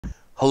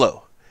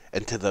Hello,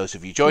 and to those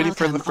of you joining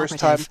for the first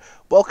time,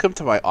 welcome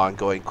to my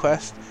ongoing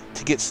quest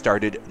to get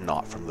started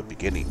not from the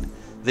beginning.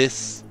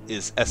 This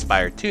is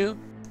Aspire 2,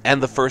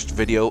 and the first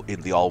video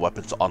in the All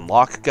Weapons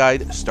Unlock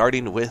guide,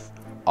 starting with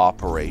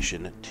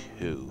Operation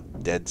 2,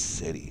 Dead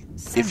City.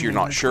 If you're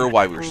not sure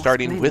why we're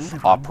starting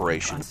with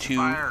Operation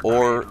 2,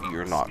 or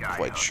you're not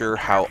quite sure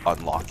how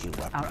unlocking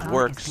weapons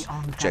works,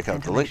 check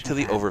out the link to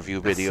the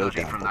overview video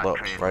down below.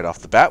 Right off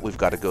the bat, we've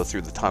got to go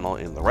through the tunnel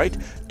in the right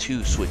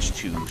to switch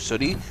to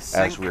Sooty,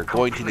 as we're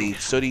going to need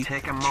Sooty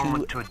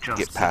to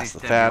get past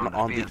the fan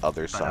on the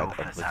other side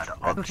of the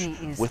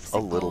trench with a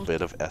little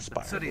bit of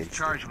Aspire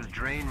instinct.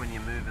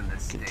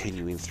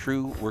 Continuing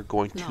through, we're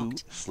going to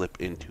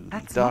slip into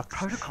the ducts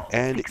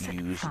and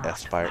use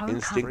Aspire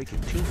instinct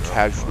to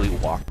casually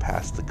walk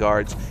past the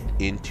guards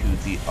into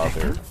the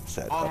other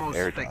set of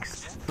air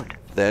ducts.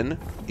 Then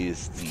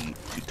is the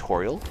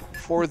tutorial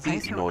for the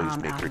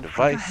noisemaker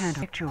device,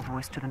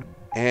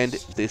 and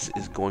this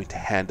is going to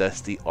hand us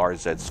the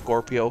RZ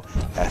Scorpio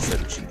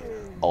SMG.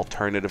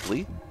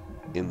 Alternatively,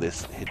 in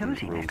this hidden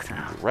room to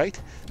the right,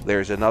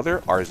 there's another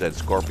RZ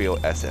Scorpio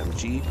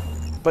SMG,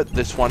 but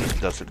this one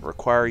doesn't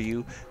require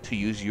you to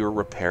use your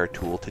repair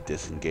tool to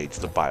disengage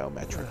the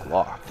biometric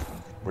lock.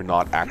 We're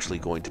not actually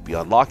going to be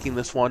unlocking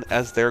this one,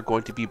 as there are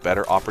going to be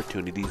better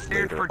opportunities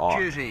later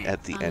on.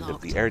 At the end of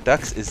the air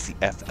ducts is the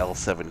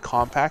FL7M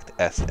Compact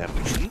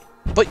SMG,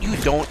 but you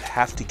don't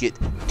have to get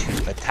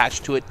too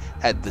attached to it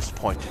at this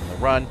point in the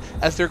run,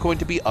 as there are going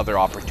to be other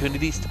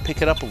opportunities to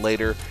pick it up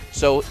later,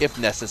 so if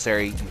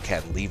necessary, you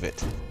can leave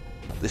it.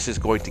 This is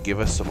going to give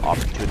us some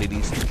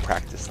opportunities to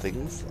practice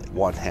things like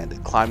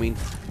one-handed climbing,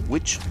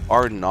 which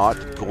are not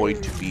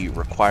going to be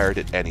required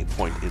at any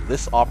point in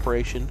this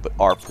operation, but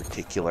are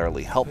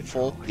particularly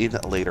helpful in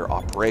later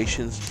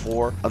operations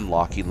for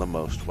unlocking the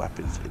most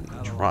weapons in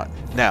each run.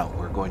 Now,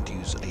 we're going to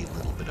use a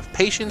little bit of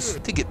patience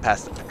to get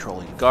past the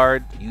patrolling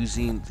guard,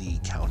 using the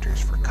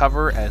counters for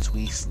cover as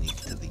we sneak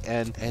to the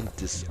end and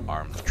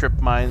disarm the trip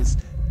mines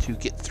to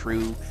get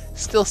through,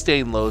 still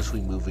staying low as we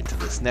move into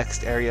this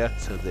next area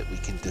so that we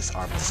can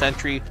disarm the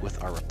sentry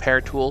with our repair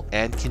tool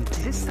and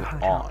continue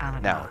on.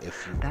 Now,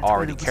 if you're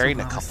already carrying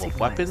a couple of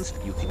weapons,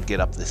 you can get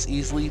up this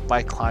easily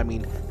by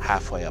climbing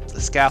halfway up the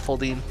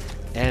scaffolding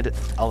and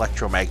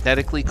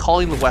electromagnetically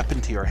calling the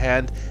weapon to your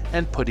hand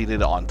and putting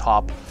it on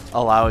top,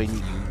 allowing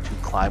you to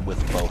climb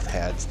with both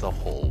hands the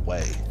whole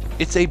way.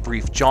 It's a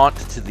brief jaunt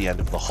to the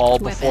end of the hall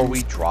before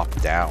we drop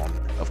down.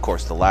 Of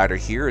course, the ladder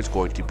here is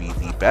going to be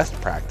the best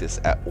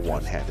practice at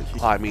one-handed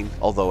climbing,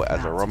 although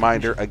as a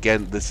reminder,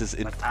 again, this is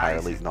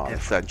entirely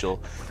non-essential,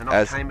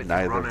 as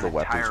neither of the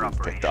weapons we've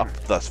picked up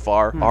thus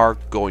far are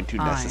going to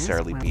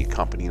necessarily be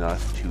accompanying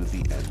us to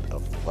the end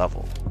of the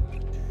level.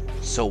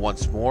 So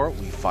once more,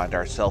 we find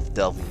ourselves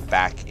delving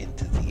back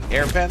into the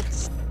air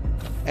vents,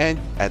 and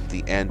at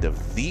the end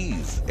of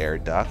these air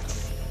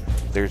ducts,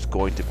 there's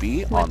going to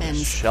be, on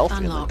this shelf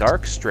in the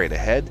dark straight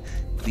ahead,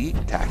 the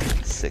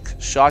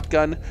TAC-6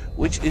 shotgun,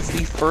 which is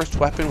the first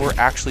weapon we're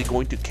actually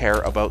going to care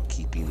about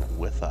keeping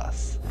with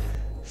us.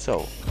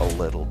 So a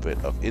little bit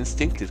of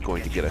instinct is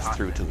going to get us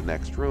through to the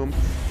next room,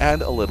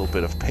 and a little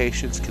bit of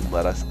patience can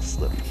let us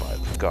slip by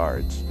the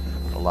guards,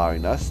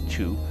 allowing us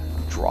to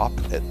drop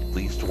at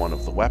least one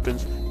of the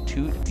weapons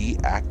to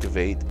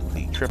deactivate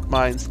the trip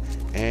mines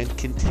and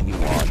continue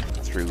on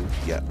through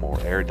yet more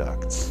air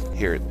ducts.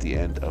 Here at the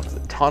end of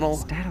the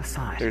tunnel,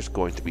 there's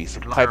going to be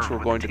some pipes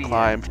we're going to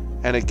climb,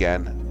 and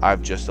again,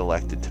 I've just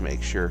elected to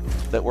make sure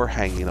that we're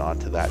hanging on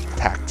to that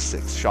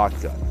TAC-6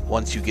 shotgun.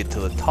 Once you get to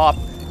the top,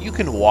 you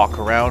can walk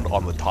around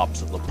on the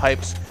tops of the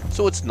pipes,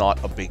 so it's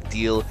not a big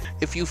deal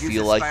if you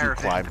feel like you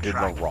climbed in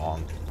the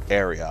wrong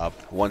area.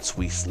 Once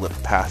we slip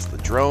past the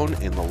drone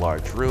in the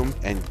large room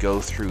and go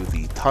through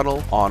the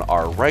tunnel, on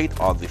our right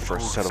on the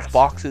first set of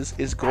boxes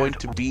is going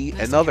to be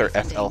another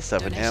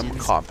FL7M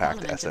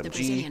Compact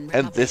SMG,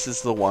 and this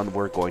is the one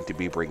we're going to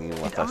be bringing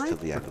with us to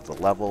the end of the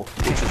level,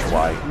 which is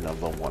why the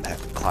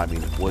one-handed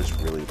climbing was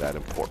really that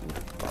important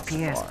thus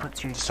far.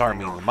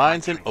 Disarming the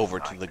mines and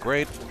over to the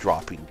grate,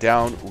 dropping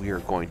down, we are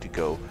going to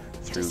go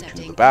through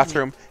to the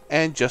bathroom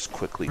and just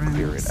quickly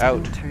clear it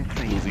out,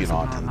 moving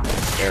on to the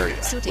next area.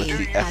 With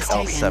the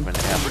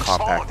FL7M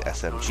Compact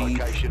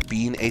SMG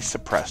being a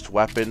suppressed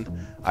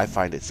weapon, I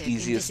find it's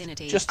easiest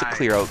just to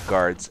clear out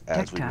guards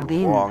as we move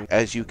along,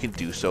 as you can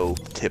do so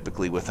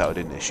typically without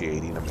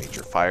initiating a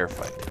major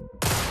firefight.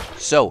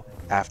 So,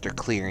 after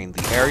clearing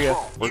the area,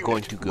 we're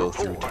going to go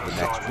through to the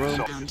next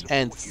room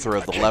and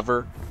throw the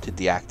lever to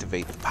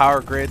deactivate the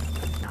power grid.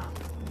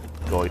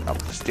 Going up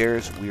the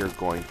stairs, we are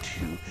going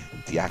to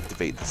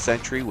deactivate the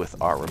sentry with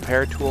our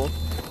repair tool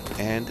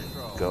and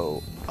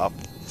go up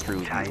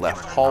through the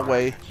left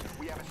hallway,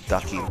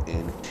 ducking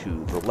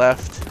into the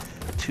left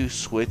to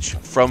switch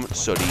from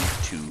Sooty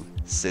to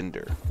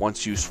Cinder.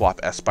 Once you swap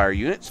Aspire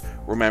units,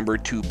 Remember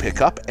to pick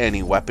up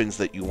any weapons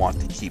that you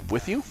want to keep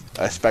with you,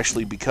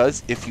 especially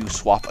because if you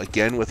swap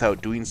again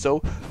without doing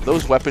so,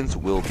 those weapons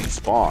will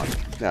despawn.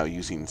 Now,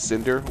 using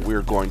Cinder,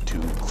 we're going to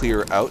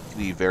clear out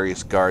the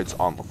various guards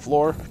on the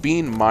floor,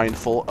 being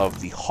mindful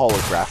of the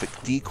holographic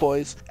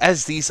decoys,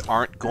 as these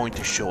aren't going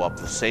to show up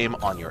the same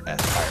on your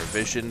S-Fire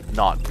vision,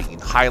 not being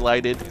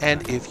highlighted,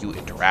 and if you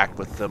interact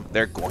with them,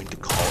 they're going to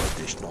call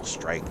additional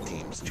strike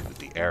teams to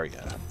the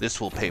area.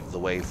 This will pave the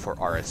way for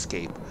our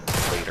escape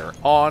later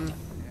on.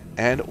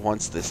 And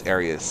once this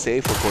area is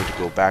safe, we're going to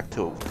go back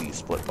to the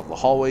split of the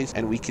hallways,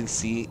 and we can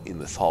see in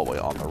this hallway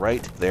on the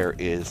right, there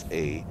is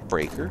a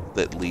breaker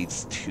that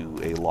leads to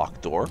a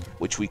locked door,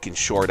 which we can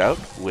short out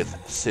with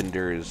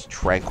Cinder's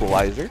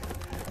tranquilizer.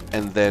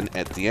 And then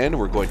at the end,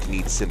 we're going to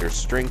need Cinder's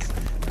strength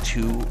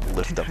to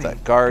lift up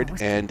that guard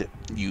and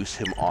use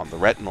him on the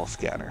retinal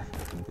scanner.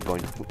 We're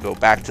going to go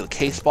back to the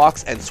case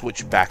box and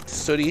switch back to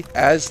Sooty,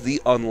 as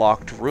the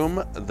unlocked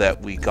room that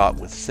we got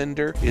with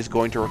Cinder is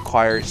going to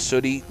require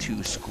Sooty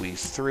to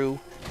squeeze through.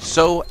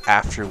 So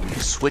after we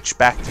switch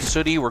back to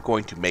Sooty, we're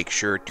going to make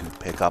sure to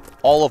pick up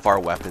all of our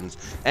weapons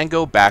and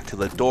go back to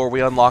the door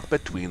we unlocked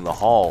between the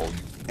halls.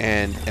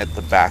 And at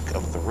the back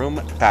of the room,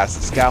 past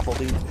the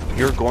scaffolding,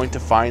 you're going to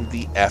find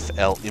the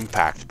FL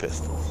Impact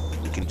pistol.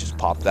 We can just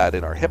pop that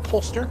in our hip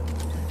holster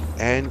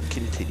and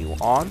continue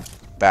on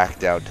back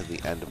down to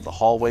the end of the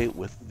hallway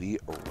with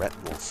the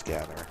retinal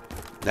scanner.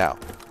 Now,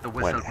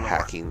 when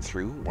hacking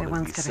through one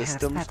of these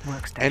systems,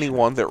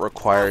 anyone that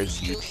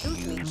requires you to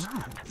use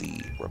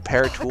the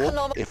repair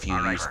tool, if you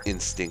use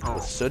Instinct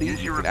with Sooty,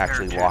 you can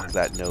actually lock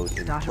that node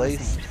in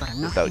place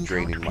without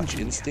draining much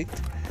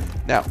instinct.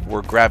 Now,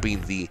 we're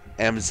grabbing the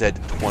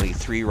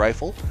MZ-23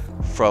 rifle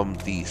from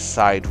the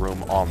side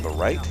room on the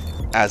right.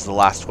 As the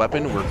last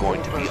weapon, we're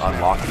going to be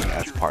unlocking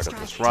as part of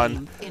this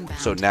run.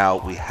 So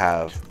now we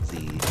have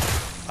the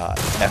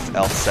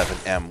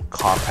FL7M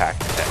Compact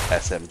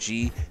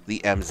SMG, the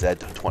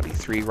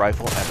MZ-23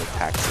 rifle, and the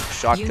TAC-6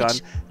 shotgun,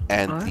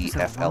 and the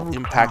FL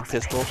Impact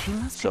pistol,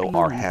 so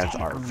our hands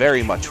are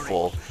very much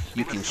full.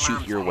 You can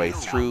shoot your way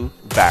through,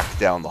 back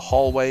down the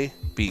hallway,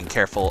 being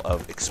careful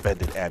of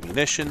expended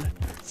ammunition,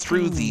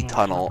 through the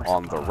tunnel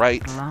on the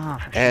right,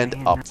 and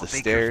up the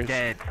stairs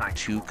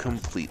to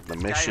complete the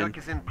mission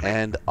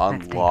and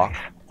unlock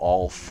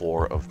all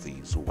 4 of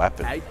these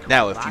weapons.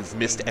 Now, if you've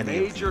missed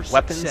any of the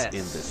weapons in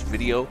this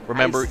video,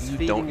 remember,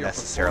 you don't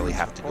necessarily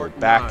have to go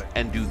back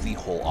and do the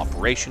whole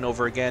operation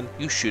over again.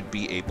 You should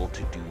be able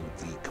to do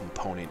the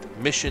component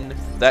mission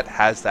that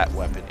has that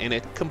weapon in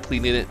it,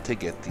 completing it to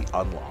get the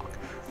unlock.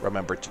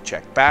 Remember to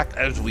check back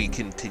as we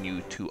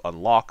continue to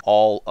unlock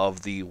all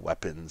of the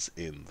weapons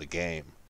in the game.